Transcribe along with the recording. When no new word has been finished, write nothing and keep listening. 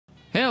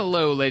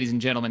Hello, ladies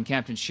and gentlemen,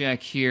 Captain Shaq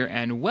here,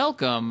 and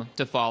welcome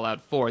to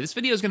Fallout 4. This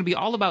video is going to be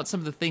all about some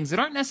of the things that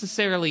aren't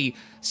necessarily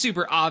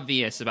super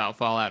obvious about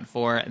Fallout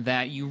 4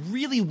 that you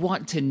really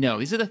want to know.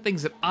 These are the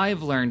things that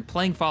I've learned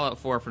playing Fallout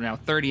 4 for now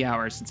 30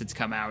 hours since it's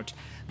come out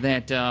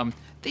that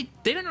they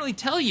didn't really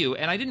tell you,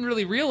 and I didn't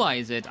really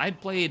realize it.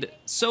 I'd played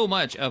so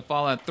much of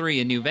Fallout 3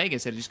 in New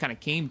Vegas that it just kind of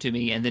came to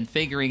me, and then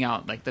figuring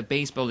out like the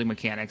base building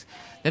mechanics.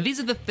 Now, these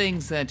are the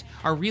things that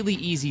are really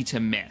easy to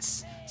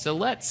miss. So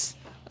let's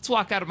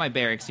walk out of my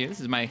barracks here. This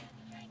is my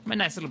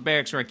nice little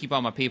barracks where I keep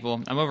all my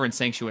people. I'm over in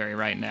Sanctuary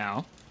right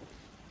now.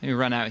 Let me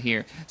run out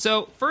here.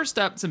 So first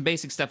up, some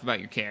basic stuff about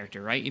your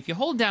character, right? If you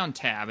hold down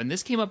tab, and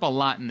this came up a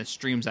lot in the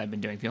streams I've been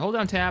doing. If you hold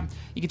down tab,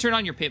 you can turn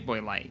on your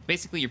Pip-Boy light.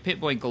 Basically, your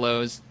Pip-Boy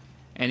glows,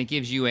 and it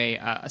gives you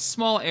a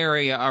small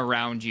area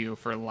around you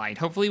for light.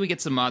 Hopefully we get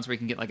some mods where you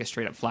can get like a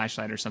straight-up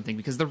flashlight or something,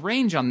 because the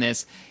range on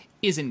this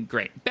isn't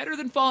great. Better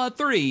than Fallout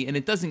 3, and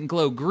it doesn't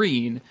glow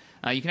green.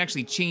 You can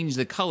actually change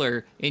the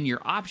color in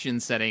your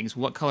options settings,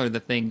 what color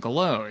the thing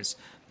glows.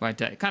 But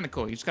kind of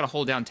cool. You just got to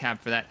hold down tab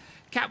for that.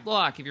 Cap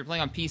block, if you're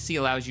playing on PC,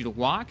 allows you to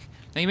walk.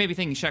 Now you may be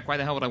thinking, Shaq, why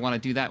the hell would I want to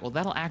do that? Well,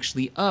 that'll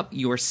actually up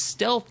your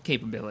stealth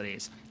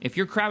capabilities. If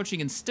you're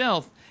crouching in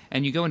stealth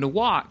and you go into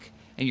walk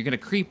and you're going to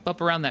creep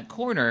up around that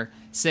corner,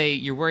 say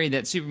you're worried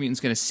that Super Mutant's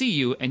going to see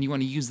you and you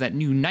want to use that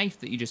new knife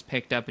that you just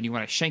picked up and you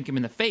want to shank him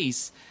in the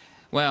face,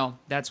 well,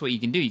 that's what you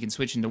can do. You can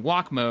switch into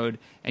walk mode,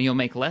 and you'll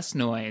make less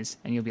noise,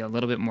 and you'll be a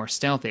little bit more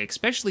stealthy,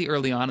 especially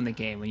early on in the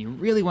game when you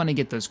really want to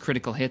get those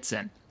critical hits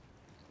in.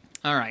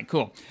 All right,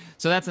 cool.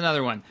 So that's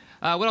another one.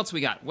 What else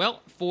we got?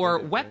 Well, for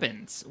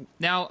weapons.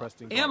 Now,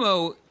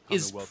 ammo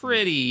is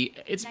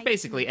it's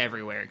basically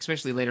everywhere,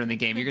 especially later in the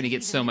game. You're going to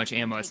get so much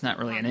ammo, it's not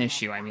really an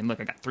issue. I mean, look,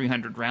 I got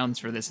 300 rounds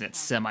for this, and it's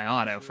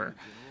semi-auto for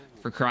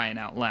crying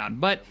out loud.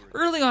 But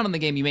early on in the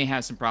game, you may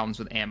have some problems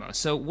with ammo.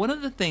 So one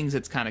of the things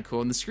that's kind of cool,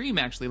 and the stream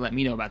actually let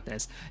me know about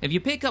this, if you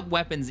pick up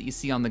weapons that you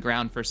see on the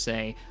ground for,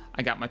 say,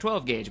 I got my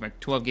 12 gauge. My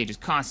 12 gauge is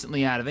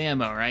constantly out of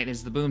ammo, right?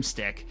 There's the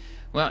boomstick.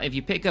 Well, if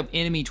you pick up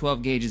enemy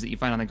 12 gauges that you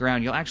find on the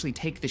ground, you'll actually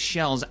take the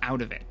shells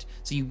out of it.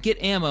 So you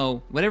get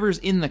ammo, whatever's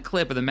in the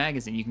clip of the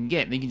magazine you can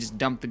get, and then you can just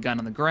dump the gun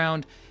on the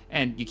ground,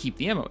 and you keep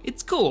the ammo.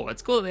 It's cool.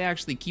 It's cool that they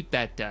actually keep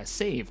that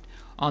saved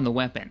on the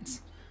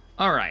weapons.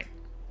 All right.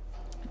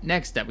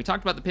 Next up, we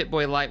talked about the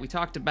Pip-Boy light. We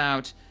talked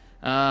about,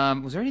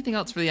 was there anything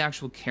else for the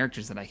actual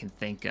characters that I can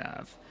think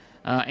of?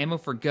 Ammo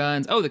for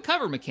guns. Oh, the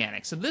cover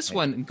mechanic. So this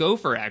one,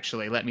 Gopher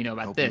actually let me know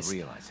about this. You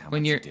realize how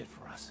much you did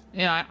for us.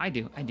 Yeah, I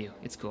do.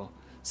 It's cool.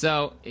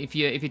 So if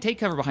you take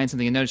cover behind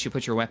something, you notice you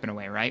put your weapon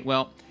away, right?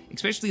 Well,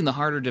 especially in the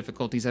harder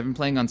difficulties, I've been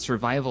playing on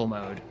survival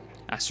mode,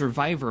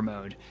 survivor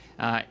mode.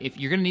 If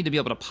you're gonna need to be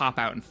able to pop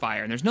out and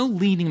fire, and there's no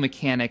leaning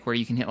mechanic where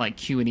you can hit like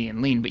Q and E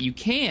and lean, but you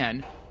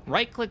can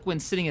right-click when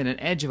sitting at an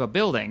edge of a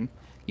building.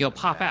 You'll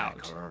pop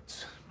out.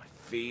 Hurts. My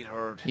feet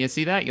hurt. You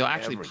see that? You'll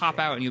actually pop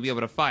out and you'll be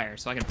able to fire.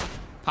 So I can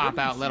pop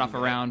out, let off a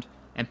round,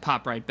 and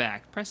pop right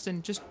back.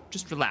 Preston, just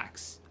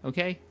relax,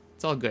 okay?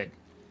 It's all good.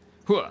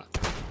 Hooah.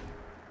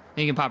 And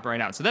you can pop right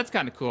out. So that's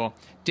kind of cool.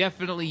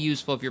 Definitely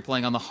useful if you're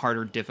playing on the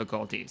harder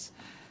difficulties.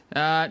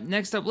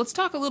 Next up, let's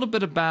talk a little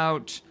bit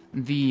about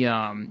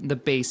the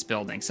base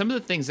building. Some of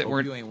the things that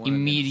weren't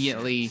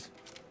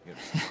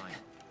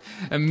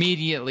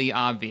immediately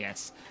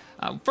obvious.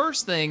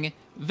 First thing,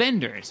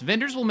 vendors.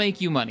 Vendors will make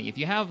you money. If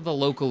you have the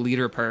local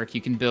leader perk, you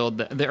can build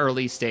the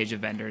early stage of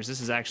vendors. This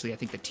is actually, I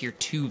think, the tier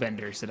 2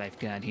 vendors that I've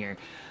got here.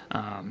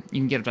 You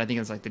can get up to, I think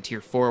it's like the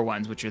tier 4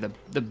 ones, which are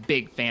the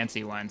big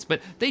fancy ones.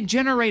 But they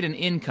generate an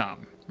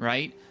income,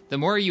 right? The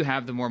more you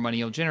have, the more money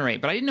you'll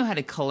generate. But I didn't know how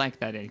to collect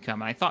that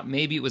income. I thought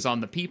maybe it was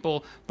on the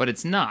people, but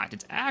it's not.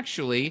 It's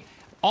actually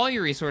all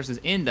your resources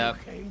end up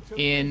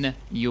in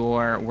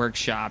your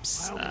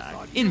workshop's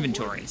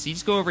inventory. So you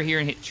just go over here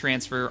and hit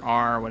transfer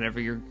R, whatever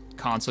your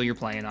console you're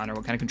playing on or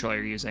what kind of controller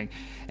you're using.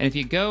 And if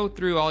you go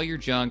through all your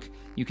junk,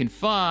 you can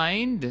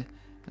find,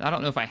 I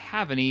don't know if I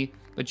have any,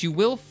 but you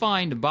will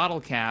find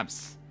bottle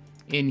caps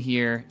in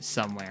here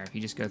somewhere. If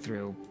you just go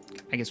through,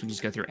 I guess we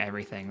just go through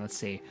everything. Let's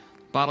see.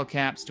 Bottle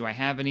caps, do I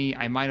have any?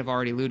 I might have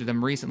already looted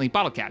them recently.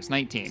 Bottle caps,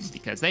 19,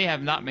 because they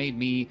have not made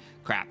me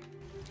crap.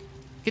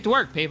 Get to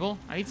work, people.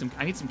 I need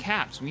some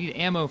caps. We need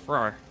ammo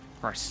for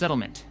our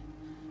settlement.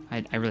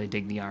 I really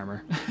dig the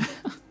armor.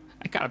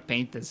 I gotta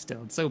paint this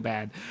still. It's so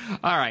bad.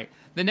 All right.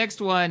 The next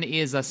one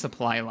is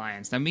supply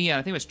lines. Now, I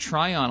think it was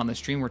Tryon on the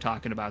stream we're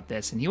talking about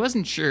this, and he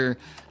wasn't sure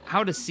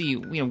how to see,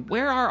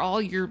 where are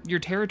all your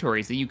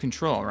territories that you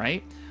control,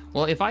 right?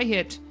 Well, if I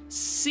hit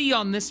C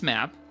on this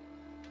map,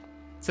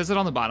 it says it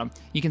on the bottom,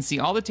 you can see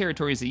all the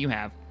territories that you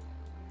have,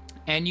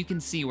 and you can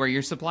see where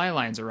your supply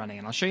lines are running.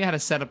 And I'll show you how to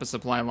set up a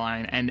supply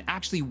line and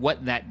actually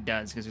what that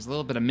does, because there's a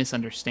little bit of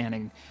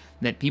misunderstanding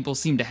that people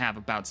seem to have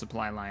about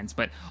supply lines.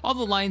 But all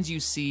the lines you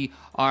see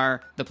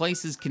are the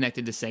places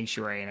connected to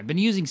Sanctuary, and I've been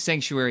using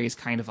Sanctuary as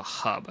kind of a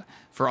hub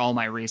for all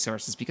my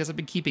resources because I've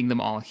been keeping them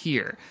all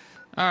here.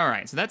 All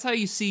right, so that's how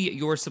you see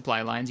your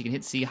supply lines. You can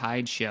hit C,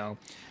 hide, show.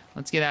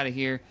 Let's get out of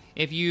here.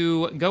 If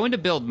you go into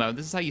build mode,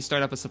 this is how you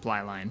start up a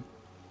supply line.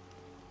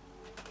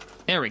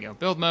 There we go,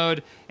 build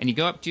mode, and you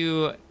go up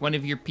to one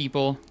of your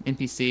people,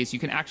 NPCs. You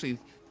can actually,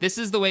 this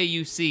is the way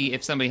you see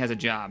if somebody has a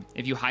job.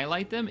 If you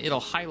highlight them,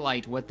 it'll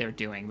highlight what they're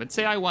doing. But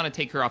say I want to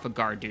take her off of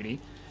guard duty,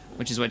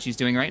 which is what she's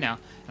doing right now,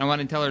 and I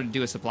want to tell her to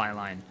do a supply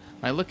line.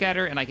 I look at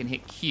her and I can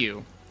hit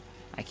Q.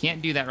 I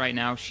can't do that right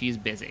now, she's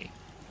busy.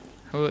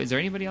 Oh, is there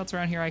anybody else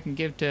around here I can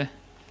give to,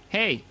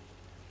 hey,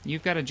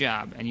 you've got a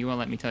job, and you won't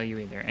let me tell you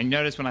either. And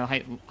notice when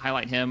I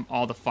highlight him,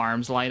 all the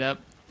farms light up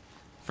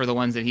for the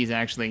ones that he's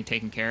actually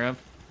taking care of.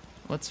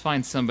 Let's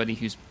find somebody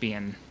who's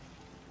being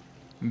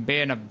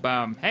a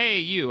bum. Hey,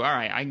 you. All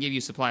right, I can give you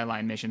supply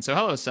line mission. So,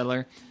 hello,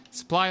 settler.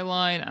 Supply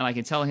line, and I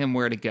can tell him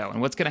where to go. And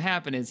what's going to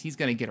happen is he's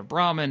going to get a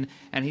Brahmin,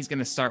 and he's going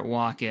to start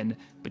walking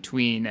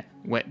between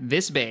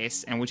this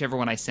base and whichever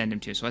one I send him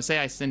to. So I say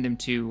I send him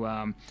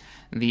to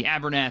the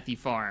Abernathy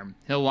farm.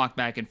 He'll walk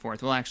back and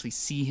forth. We'll actually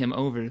see him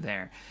over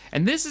there.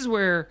 And this is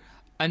where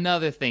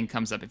another thing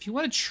comes up. If you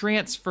want to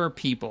transfer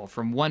people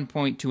from one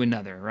point to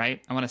another,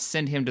 right? I want to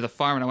send him to the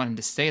farm and I want him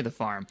to stay at the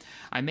farm.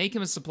 I make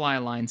him a supply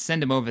line,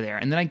 send him over there,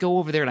 and then I go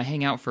over there and I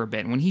hang out for a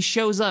bit. And when he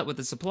shows up with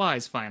the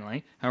supplies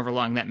finally, however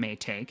long that may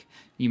take,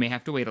 you may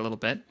have to wait a little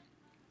bit,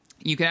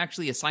 you can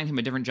actually assign him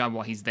a different job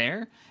while he's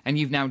there, and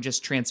you've now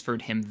just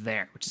transferred him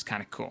there, which is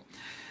kind of cool.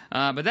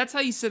 But that's how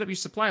you set up your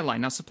supply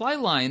line. Now, supply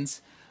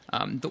lines,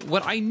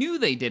 what I knew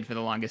they did for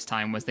the longest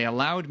time was they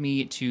allowed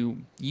me to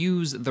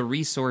use the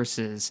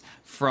resources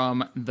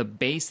from the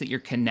base that you're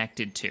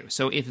connected to.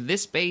 So if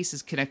this base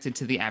is connected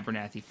to the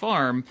Abernathy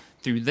farm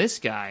through this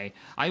guy,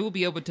 I will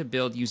be able to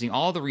build using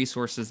all the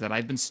resources that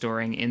I've been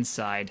storing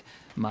inside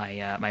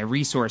my my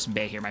resource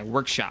bay here, my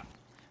workshop,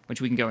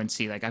 which we can go and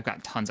see. Like, I've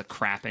got tons of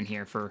crap in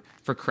here for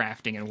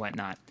crafting and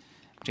whatnot,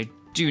 which I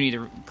do need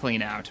to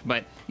clean out,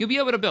 but you'll be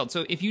able to build.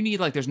 So if you need,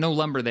 like, there's no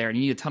lumber there and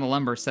you need a ton of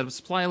lumber, set up a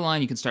supply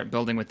line, you can start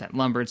building with that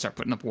lumber and start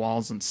putting up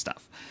walls and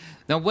stuff.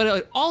 Now, what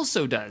it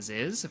also does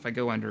is, if I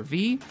go under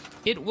V,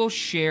 it will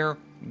share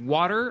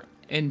water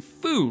and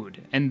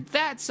food, and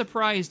that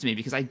surprised me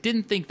because I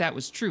didn't think that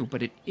was true,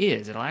 but it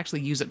is. It'll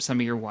actually use up some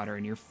of your water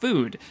and your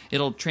food.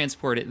 It'll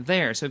transport it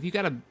there. So if you've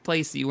got a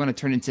place that you want to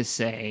turn into,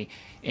 say,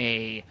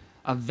 a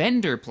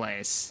vendor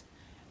place,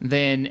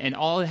 then, and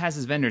all it has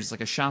is vendors, it's like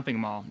a shopping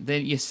mall,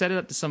 then you set it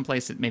up to some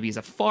place that maybe is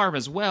a farm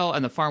as well,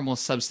 and the farm will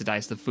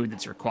subsidize the food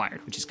that's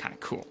required, which is kind of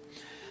cool.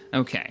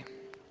 Okay.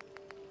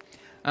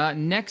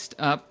 Next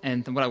up,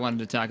 and what I wanted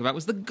to talk about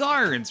was the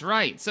guards,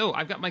 right? So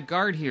I've got my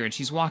guard here, and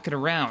she's walking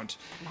around.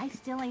 Life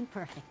still ain't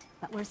perfect,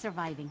 but we're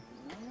surviving.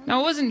 Now,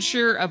 I wasn't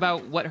sure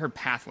about what her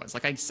path was.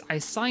 Like, I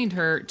assigned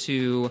her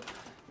to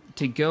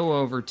go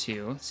over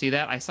to, see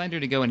that? I assigned her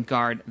to go and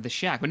guard the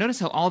shack. But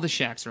notice how all the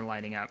shacks are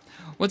lighting up.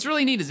 What's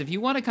really neat is if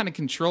you want to kind of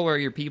control where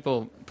your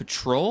people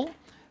patrol,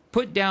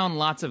 put down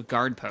lots of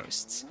guard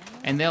posts,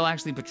 and they'll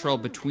actually patrol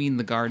between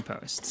the guard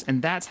posts.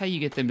 And that's how you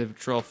get them to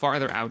patrol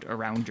farther out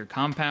around your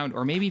compound.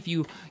 Or maybe if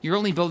you're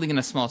only building in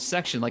a small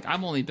section, like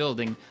I'm only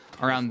building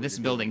around this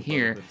building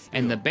here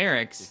and the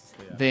barracks,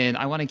 then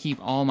I want to keep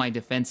all my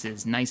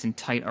defenses nice and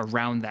tight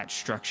around that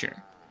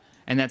structure.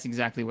 And that's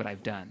exactly what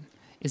I've done.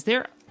 Is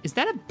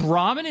that a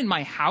Brahmin in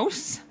my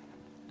house?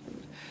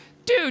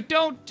 Dude,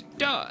 don't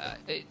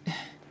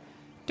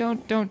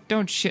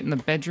shit in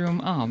the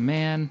bedroom. Oh,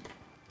 man.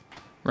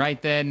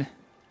 Right then.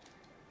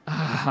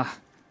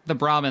 The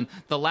Brahmin.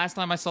 The last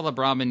time I saw the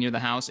Brahmin near the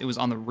house, it was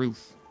on the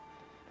roof.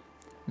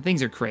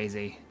 Things are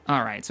crazy.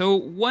 All right, so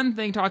one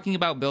thing talking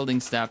about building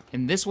stuff,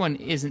 and this one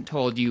isn't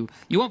told you.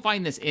 You won't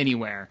find this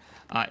anywhere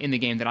in the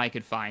game that I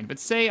could find. But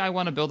say I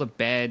want to build a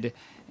bed,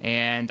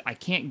 and I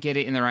can't get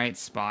it in the right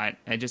spot.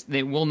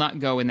 They will not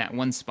go in that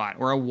one spot,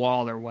 or a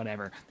wall or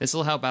whatever. This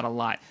will help out a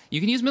lot. You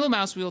can use middle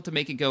mouse wheel to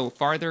make it go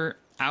farther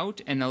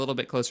out and a little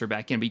bit closer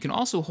back in, but you can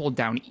also hold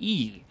down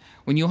E.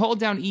 When you hold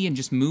down E and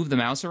just move the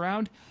mouse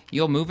around,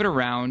 you'll move it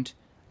around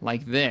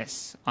like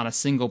this on a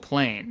single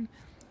plane.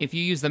 If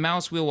you use the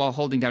mouse wheel while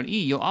holding down E,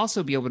 you'll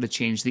also be able to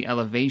change the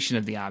elevation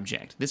of the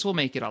object. This will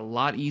make it a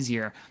lot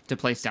easier to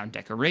place down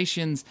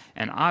decorations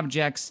and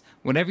objects,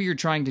 whatever you're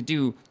trying to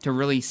do to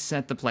really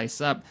set the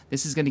place up.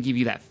 This is going to give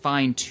you that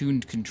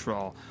fine-tuned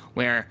control,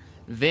 where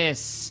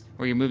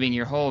you're moving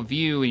your whole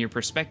view and your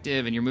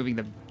perspective and you're moving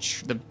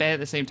the bed at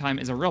the same time,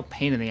 is a real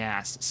pain in the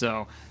ass.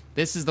 So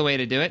this is the way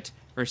to do it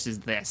versus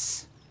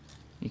this.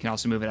 You can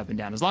also move it up and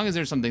down, as long as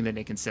there's something that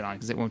it can sit on,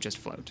 because it won't just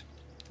float.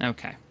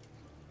 Okay.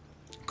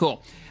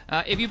 Cool.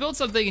 If you build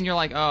something and you're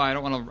like, oh, I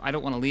don't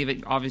want to leave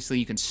it, obviously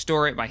you can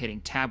store it by hitting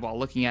tab while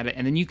looking at it,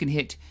 and then you can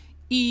hit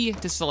E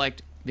to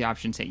select the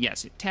options. Hit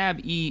yes, tab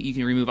E, you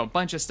can remove a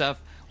bunch of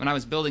stuff. When I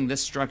was building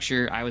this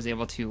structure, I was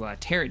able to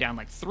tear it down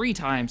like 3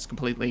 times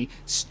completely,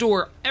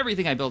 store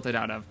everything I built it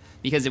out of,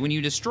 because when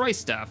you destroy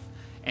stuff,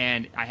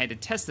 and I had to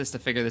test this to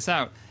figure this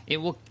out, it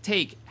will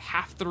take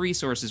half the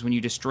resources when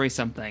you destroy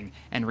something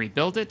and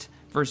rebuild it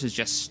versus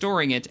just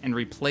storing it and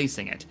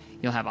replacing it.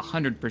 You'll have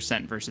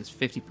 100% versus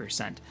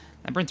 50%.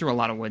 I burned through a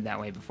lot of wood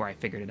that way before I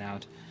figured it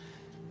out.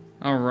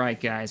 All right,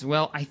 guys.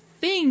 Well, I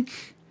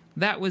think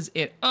that was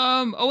it.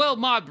 Oh, well,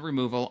 mob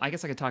removal. I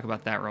guess I could talk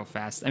about that real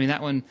fast. I mean,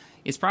 that one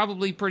is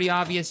probably pretty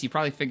obvious. You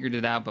probably figured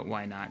it out, but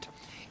why not?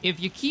 If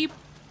you keep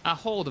a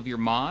hold of your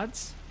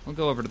mods, we'll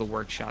go over to the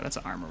workshop. That's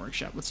an armor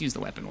workshop. Let's use the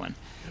weapon one.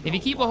 If you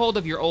keep a hold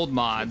of your old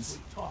mods,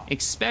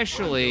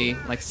 especially,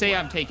 like, say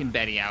I'm taking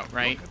Betty out,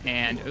 right?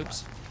 And,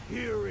 oops.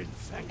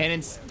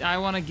 And I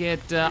want to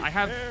get,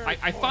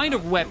 I find a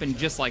weapon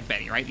just like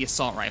Betty, right? The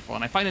assault rifle.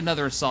 And I find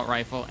another assault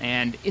rifle,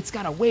 and it's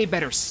got a way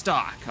better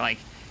stock. Like,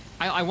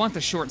 I want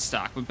the short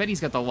stock, but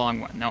Betty's got the long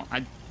one. No,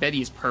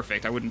 Betty is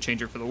perfect. I wouldn't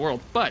change her for the world.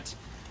 But,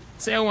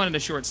 say I wanted a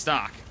short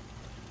stock.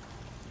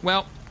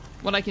 Well,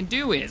 what I can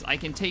do is, I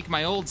can take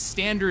my old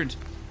standard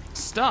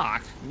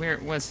stock,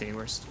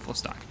 where's full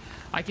stock?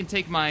 I can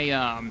take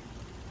my,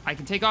 I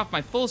can take off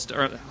my full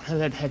stock,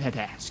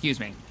 excuse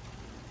me.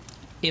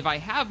 If I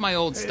have my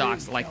old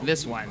stocks like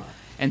this one,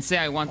 and say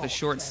I want the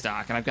short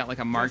stock, and I've got like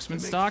a marksman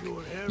stock,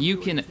 you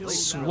can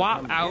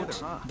swap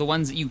out the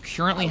ones that you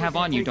currently have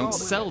on you, don't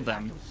sell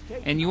them,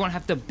 and you won't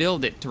have to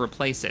build it to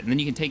replace it. And then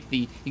you can take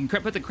you can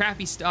put the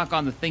crappy stock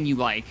on the thing you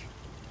like,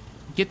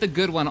 get the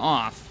good one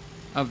off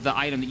of the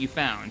item that you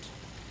found,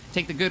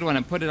 take the good one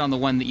and put it on the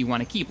one that you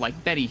want to keep,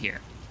 like Betty here.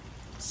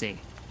 See,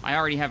 I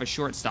already have a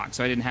short stock,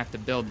 so I didn't have to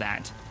build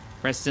that.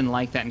 Preston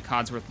liked that, and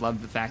Codsworth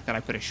loved the fact that I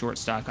put a short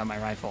stock on my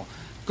rifle.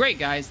 Great,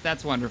 guys,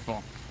 that's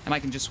wonderful. And I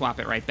can just swap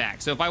it right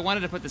back. So if I wanted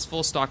to put this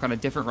full stock on a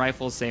different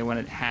rifle, say when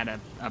it had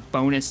a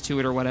bonus to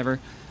it or whatever,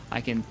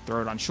 I can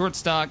throw it on short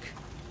stock,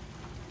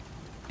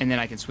 and then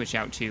I can switch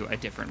out to a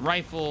different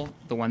rifle,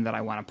 the one that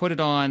I want to put it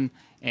on,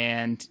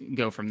 and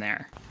go from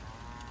there.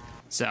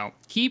 So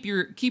keep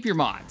your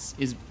mods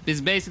is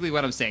basically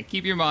what I'm saying.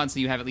 Keep your mods so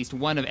you have at least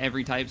one of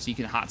every type, so you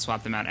can hot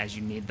swap them out as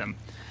you need them.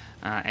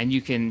 And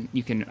you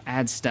can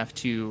add stuff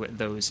to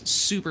those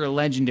super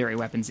legendary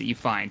weapons that you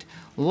find,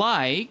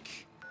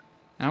 like.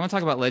 And I want to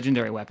talk about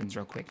legendary weapons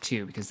real quick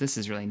too, because this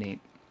is really neat.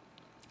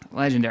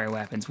 Legendary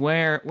weapons.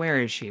 Where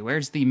is she?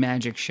 Where's the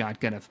magic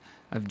shotgun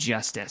of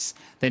justice?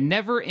 The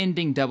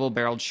never-ending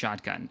double-barreled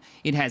shotgun.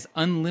 It has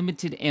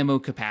unlimited ammo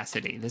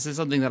capacity. This is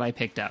something that I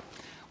picked up.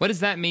 What does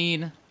that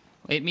mean?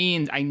 It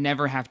means I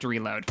never have to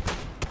reload.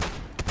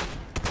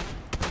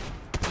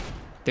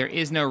 There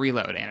is no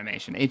reload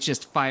animation. It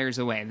just fires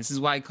away. This is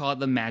why I call it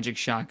the magic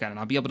shotgun, and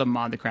I'll be able to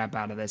mod the crap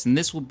out of this. And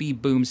this will be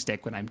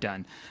Boomstick when I'm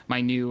done.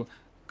 My new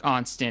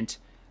constant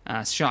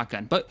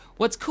shotgun. But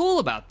what's cool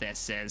about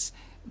this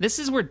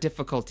is where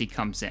difficulty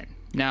comes in.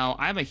 Now,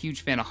 I'm a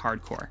huge fan of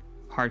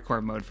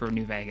hardcore mode for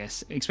New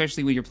Vegas,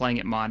 especially when you're playing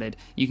it modded.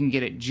 You can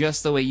get it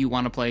just the way you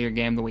want to play your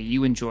game, the way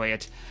you enjoy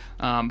it.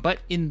 But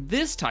in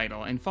this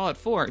title, in Fallout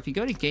 4, if you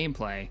go to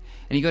gameplay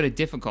and you go to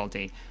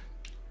difficulty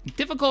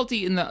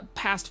in the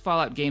past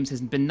Fallout games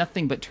has been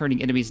nothing but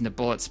turning enemies into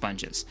bullet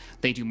sponges.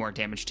 They do more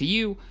damage to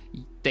you,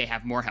 they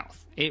have more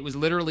health. It was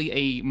literally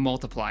a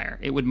multiplier.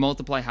 It would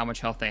multiply how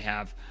much health they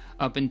have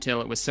up until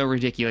it was so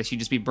ridiculous you'd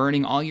just be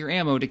burning all your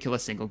ammo to kill a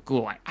single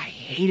ghoul. I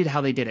hated how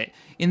they did it.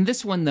 In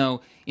this one,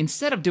 though,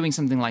 instead of doing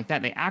something like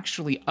that, they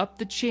actually up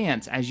the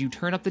chance as you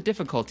turn up the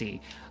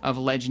difficulty of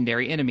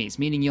legendary enemies,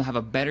 meaning you'll have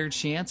a better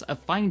chance of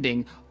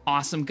finding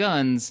awesome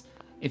guns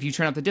if you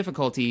turn up the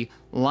difficulty,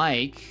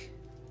 like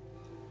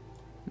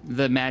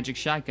the magic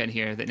shotgun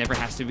here that never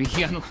has to be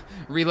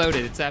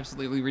reloaded. It's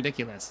absolutely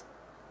ridiculous.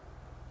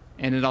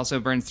 And it also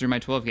burns through my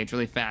 12 gauge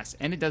really fast,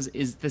 and it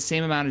is the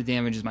same amount of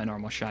damage as my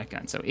normal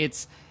shotgun. So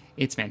it's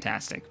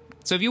fantastic.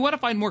 So if you want to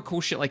find more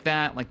cool shit like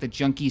that, like the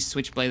junky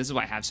switchblade, this is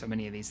why I have so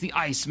many of these. The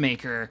ice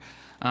maker,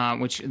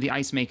 which the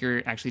ice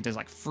maker actually does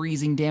like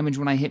freezing damage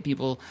when I hit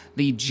people.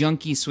 The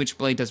junky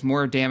switchblade does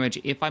more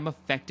damage if I'm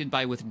affected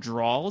by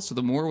withdrawal. So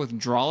the more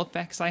withdrawal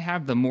effects I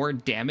have, the more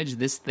damage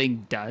this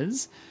thing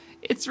does.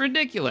 It's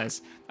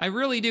ridiculous. I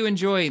really do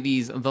enjoy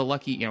the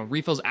lucky,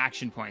 refills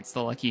action points,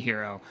 the lucky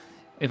hero,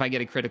 if I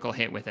get a critical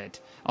hit with it.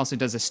 Also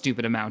does a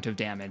stupid amount of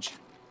damage.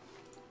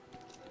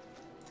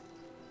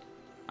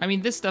 I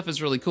mean, this stuff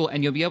is really cool,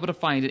 and you'll be able to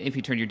find it if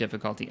you turn your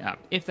difficulty up,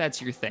 if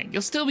that's your thing.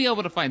 You'll still be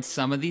able to find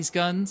some of these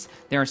guns.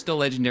 There are still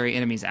legendary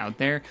enemies out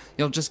there.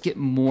 You'll just get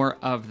more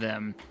of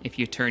them if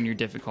you turn your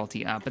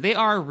difficulty up. But they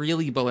are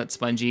really bullet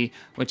spongy,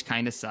 which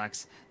kind of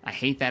sucks. I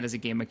hate that as a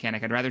game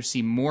mechanic. I'd rather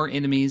see more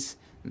enemies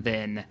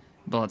than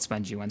bullet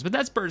spongy ones. But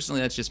that's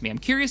just me. I'm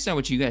curious to know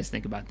what you guys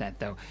think about that,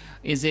 though.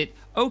 Is it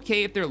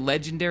okay if they're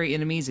legendary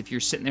enemies, if you're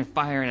sitting there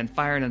firing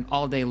and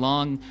all day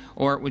long,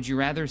 or would you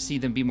rather see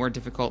them be more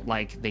difficult,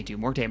 like they do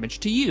more damage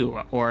to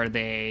you, or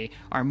they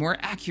are more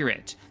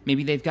accurate?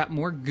 Maybe they've got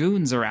more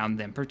goons around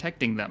them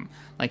protecting them.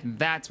 Like,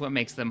 that's what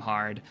makes them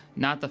hard,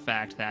 not the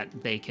fact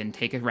that they can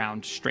take a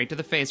round straight to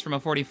the face from a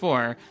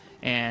 44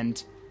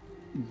 and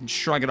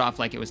shrug it off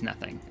like it was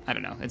nothing. I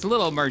don't know. It's a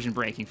little immersion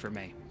breaking for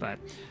me, but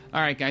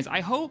all right, guys, I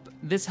hope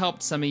this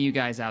helped some of you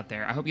guys out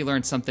there. I hope you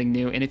learned something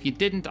new, and if you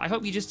didn't, I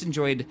hope you just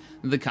enjoyed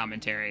the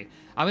commentary.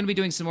 I'm going to be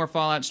doing some more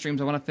Fallout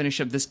streams. I want to finish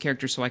up this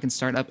character so I can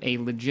start up a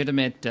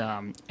legitimate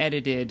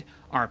edited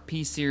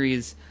RP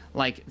series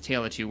like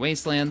Tale of Two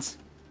Wastelands,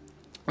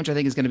 which I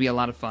think is going to be a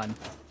lot of fun.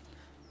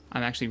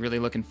 I'm actually really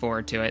looking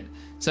forward to it.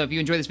 So if you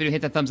enjoyed this video,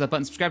 hit that thumbs up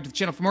button, subscribe to the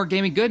channel for more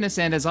gaming goodness,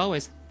 and as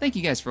always, thank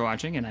you guys for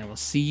watching, and I will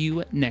see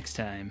you next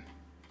time.